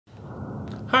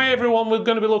Hi everyone, we're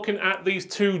going to be looking at these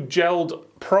two Gelid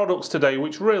products today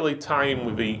which really tie in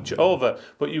with each other,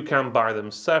 but you can buy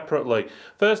them separately.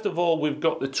 First of all, we've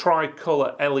got the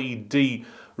tricolour LED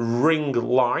ring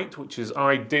light, which is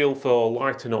ideal for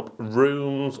lighting up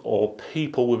rooms or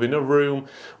people within a room,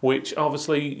 which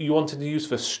obviously you wanted to use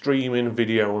for streaming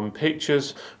video and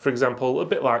pictures, for example, a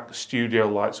bit like studio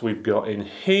lights we've got in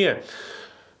here.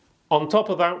 On top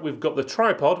of that, we've got the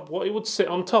tripod, what it would sit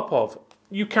on top of.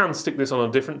 You can stick this on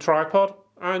a different tripod,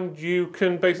 and you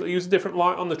can basically use a different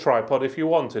light on the tripod if you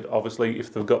wanted, obviously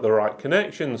if they've got the right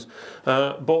connections.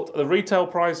 But the retail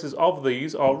prices of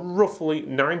these are roughly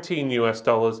 $19 US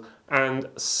and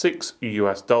 $6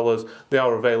 US. They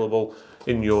are available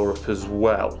in Europe as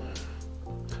well.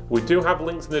 We do have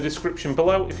links in the description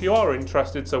below if you are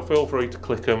interested, so feel free to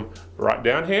click them right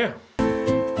down here.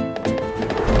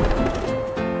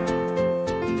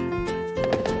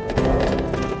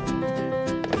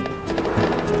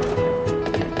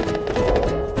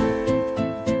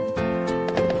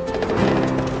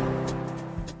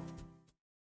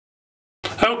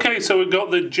 Okay, so we've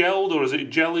got the Gelid, or is it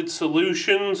Gelid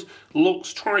Solutions,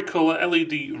 Lux Tricolour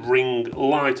LED ring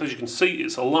light. As you can see,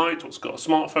 it's a light, it's got a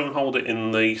smartphone holder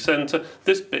in the centre.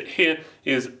 This bit here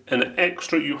is an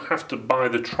extra. You have to buy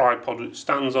the tripod it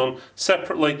stands on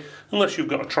separately, unless you've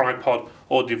got a tripod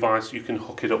or device you can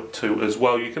hook it up to as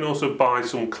well. You can also buy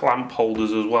some clamp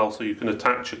holders as well, so you can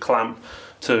attach a clamp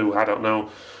to, I don't know,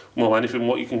 well, anything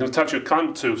what you can attach a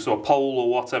clamp to, so a pole or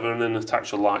whatever, and then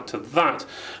attach a light to that.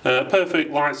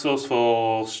 Perfect light source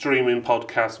for streaming,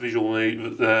 podcasts, visual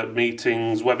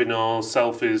meetings, webinars,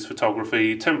 selfies,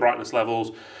 photography, 10 brightness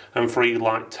levels, and 3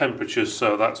 light temperatures,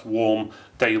 so that's warm,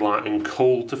 daylight and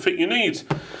cool to fit your needs.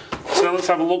 So let's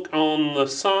have a look on the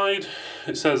side.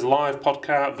 It says live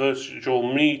podcast,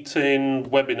 virtual meeting,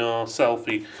 webinar,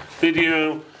 selfie,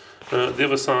 video. The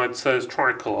other side says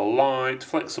tricolour light,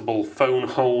 flexible phone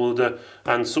holder,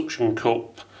 and suction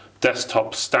cup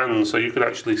desktop stand, so you could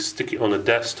actually stick it on a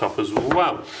desktop as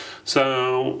well.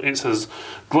 So it says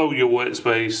glow your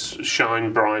workspace,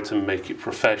 shine bright and make it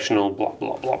professional, blah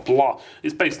blah blah blah.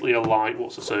 It's basically a light,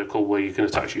 what's a circle, where you can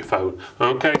attach your phone.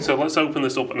 Okay, so let's open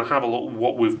this up and have a look at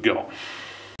what we've got.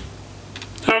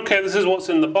 Okay, this is what's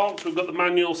in the box. We've got the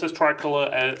manual, says tricolour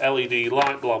LED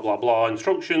light, blah blah blah,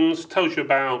 instructions, tells you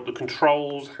about the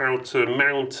controls, how to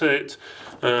mount it,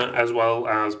 as well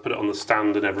as put it on the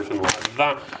stand and everything like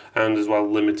that, and as well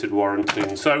limited warranty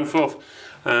and so forth.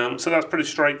 So that's pretty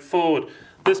straightforward.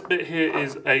 This bit here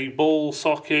is a ball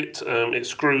socket. It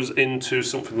screws into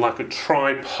something like a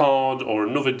tripod or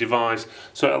another device,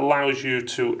 so it allows you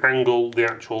to angle the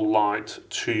actual light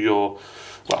to your,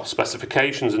 well,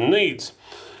 specifications and needs.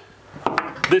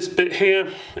 This bit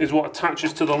here is what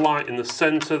attaches to the light in the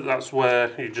centre. That's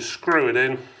where you just screw it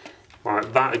in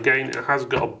like that. Again, it has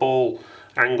got a ball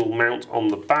angle mount on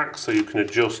the back, so you can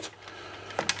adjust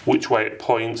which way it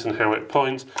points and how it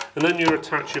points, and then you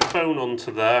attach your phone onto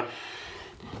there,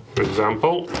 for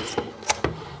example,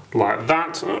 like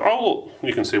that. Oh,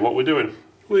 you can see what we're doing.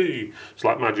 Whee! It's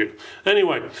like magic.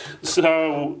 Anyway,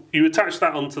 so you attach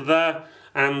that onto there,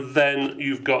 and then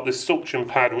you've got this suction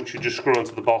pad which you just screw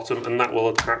onto the bottom, and that will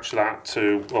attach that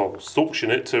to, or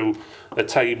suction it to a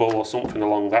table or something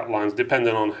along that lines,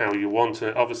 depending on how you want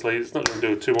it. Obviously it's not going to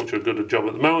do too much of a good job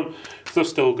at the moment, because I've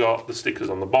still got the stickers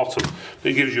on the bottom,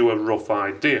 but it gives you a rough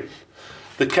idea.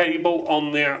 The cable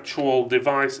on the actual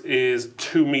device is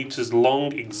 2 meters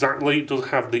long exactly. It does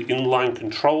have the inline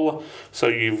controller, so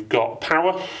you've got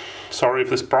power. Sorry if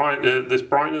this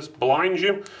brightness blinds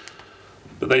you,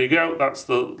 but there you go, that's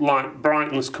the light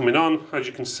brightness coming on. As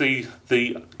you can see,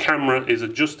 the camera is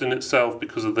adjusting itself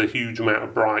because of the huge amount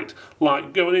of bright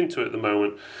light going into it at the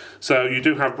moment. So you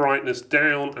do have brightness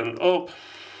down and up,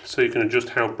 so you can adjust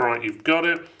how bright you've got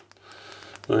it.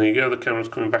 There you go, the camera's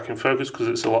coming back in focus because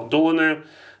it's a lot duller now.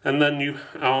 And then you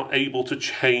are able to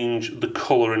change the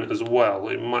colouring as well.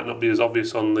 It might not be as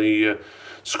obvious on the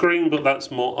screen, but that's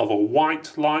more of a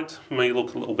white light. May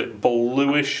look a little bit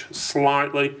bluish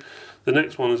slightly. The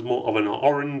next one is more of an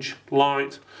orange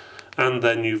light. And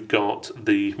then you've got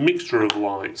the mixture of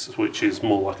lights, which is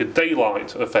more like a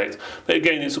daylight effect. But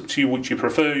again, it's up to you which you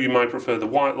prefer. You might prefer the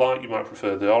white light, you might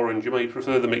prefer the orange, you may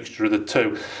prefer the mixture of the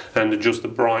two, and adjust the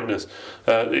brightness.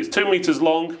 It's 2 meters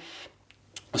long.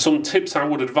 Some tips I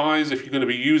would advise if you're going to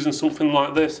be using something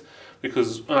like this,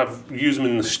 because I've used them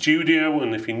in the studio,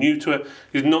 and if you're new to it,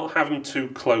 is not have them too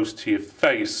close to your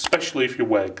face, especially if you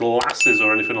wear glasses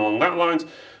or anything along that lines,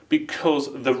 because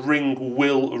the ring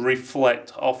will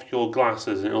reflect off your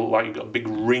glasses. It'll look like you've got a big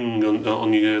ring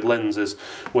on your lenses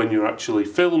when you're actually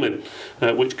filming,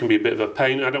 which can be a bit of a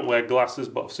pain. I don't wear glasses,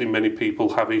 but I've seen many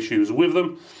people have issues with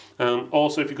them.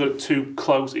 Also, if you've got it too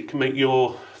close, it can make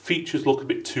your features look a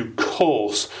bit too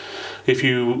coarse. If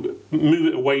you move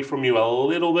it away from you a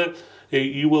little bit,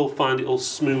 you will find it'll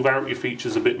smooth out your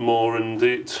features a bit more, and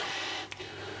it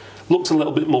looks a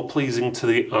little bit more pleasing to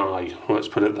the eye, let's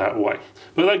put it that way.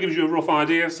 But that gives you a rough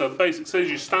idea. So the basics is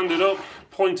you stand it up,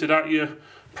 point it at you,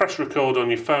 press record on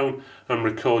your phone and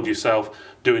record yourself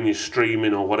doing your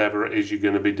streaming or whatever it is you're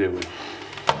going to be doing.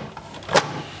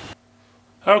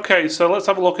 Okay, so let's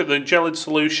have a look at the Gelid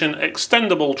Solution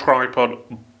extendable tripod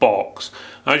box.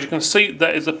 As you can see,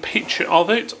 there is a picture of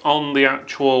it on the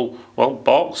actual, well,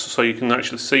 box, so you can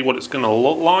actually see what it's going to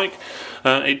look like.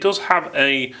 It does have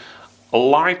a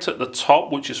light at the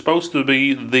top, which is supposed to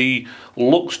be the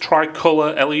Lux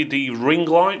Tricolor LED ring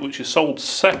light, which is sold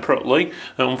separately.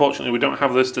 Unfortunately, we don't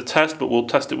have this to test, but we'll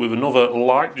test it with another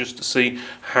light just to see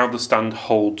how the stand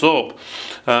holds up.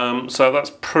 So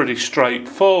that's pretty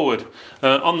straightforward.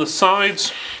 On the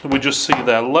sides, we just see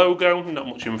their logo, not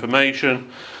much information.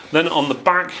 Then on the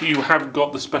back, you have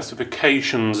got the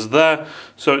specifications there.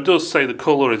 So it does say the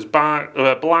colour is black.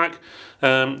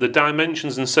 The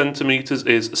dimensions in centimetres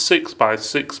is 6 by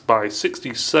 6 by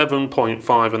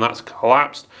 67.5, and that's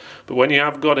collapsed. But when you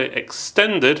have got it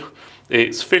extended,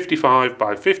 it's 55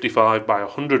 by 55 by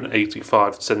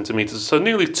 185 centimetres, so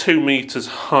nearly 2 metres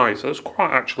high, so it's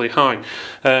quite actually high.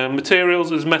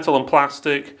 Materials is metal and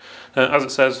plastic, as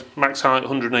it says, max height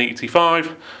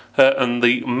 185. And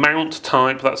the mount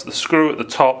type, that's the screw at the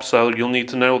top, so you'll need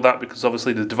to know that because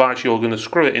obviously the device you're going to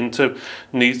screw it into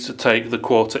needs to take the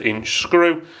 1/4 inch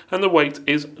screw, and the weight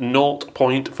is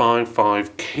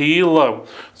 0.55 kilo.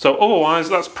 So otherwise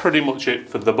that's pretty much it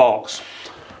for the box.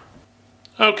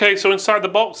 Okay, so inside the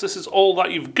box, this is all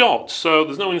that you've got. So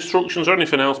there's no instructions or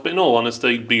anything else, but in all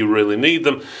honesty, do you really need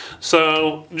them?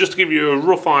 So just to give you a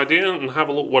rough idea and have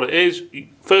a look what it is,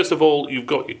 first of all, you've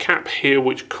got your cap here,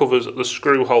 which covers the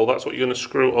screw hole. That's what you're going to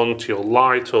screw onto your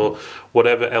light or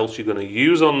whatever else you're going to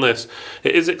use on this.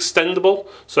 It is extendable,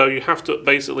 so you have to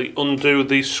basically undo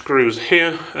these screws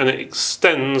here, and it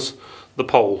extends the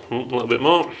pole. A little bit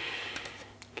more.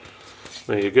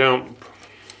 There you go.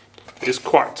 It's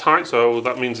quite tight, so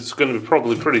that means it's going to be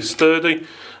probably pretty sturdy,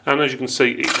 and as you can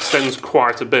see, it extends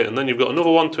quite a bit. And then you've got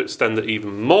another one to extend it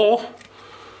even more,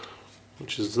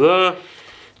 which is there,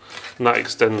 and that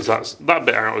extends that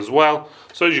bit out as well.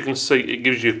 So as you can see, it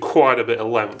gives you quite a bit of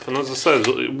length, and as I said,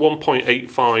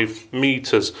 1.85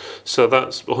 metres, so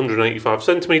that's 185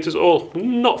 centimetres, or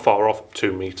not far off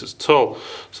 2 metres tall.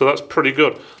 So that's pretty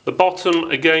good. The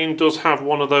bottom, again, does have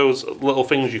one of those little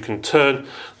things you can turn.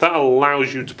 That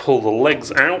allows you to pull the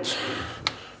legs out,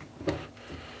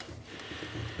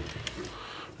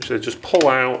 which they just pull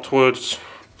outwards.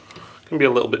 Can be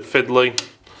a little bit fiddly.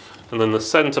 And then the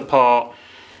centre part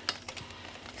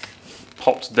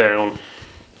pops down.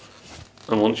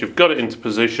 And once you've got it into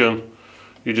position,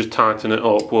 you just tighten it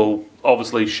up. We'll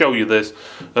obviously show you this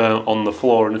on the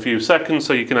floor in a few seconds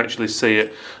so you can actually see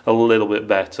it a little bit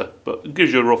better, but it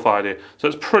gives you a rough idea. So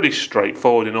it's pretty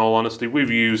straightforward in all honesty.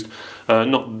 We've used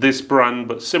not this brand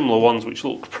but similar ones which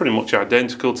look pretty much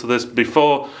identical to this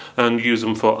before, and use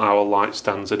them for our light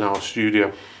stands in our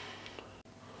studio.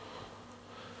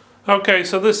 Okay,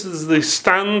 so this is the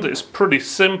stand. It's pretty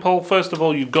simple. First of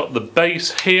all, you've got the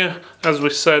base here. As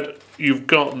we said, you've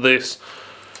got this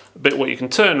bit what you can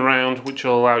turn around, which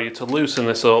will allow you to loosen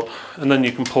this up, and then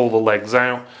you can pull the legs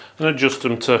out and adjust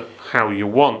them to how you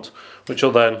want, which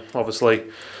will then obviously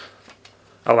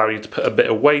allow you to put a bit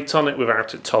of weight on it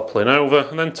without it toppling over,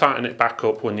 and then tighten it back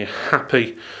up when you're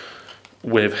happy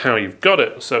with how you've got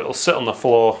it, so it'll sit on the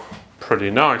floor pretty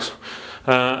nice.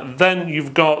 Then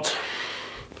you've got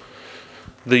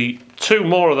the 2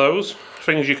 more of those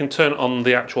things you can turn on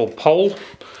the actual pole,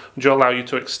 which will allow you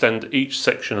to extend each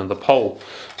section of the pole.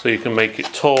 So you can make it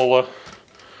taller,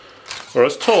 or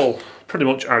as tall pretty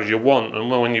much as you want,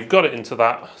 and when you've got it into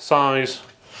that size,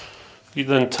 you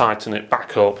then tighten it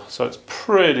back up. So it's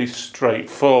pretty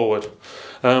straightforward.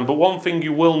 But one thing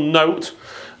you will note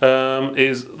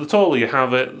is the taller you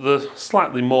have it, the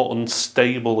slightly more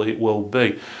unstable it will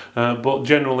be. But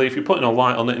generally, if you're putting a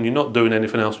light on it and you're not doing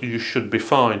anything else, you should be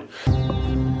fine.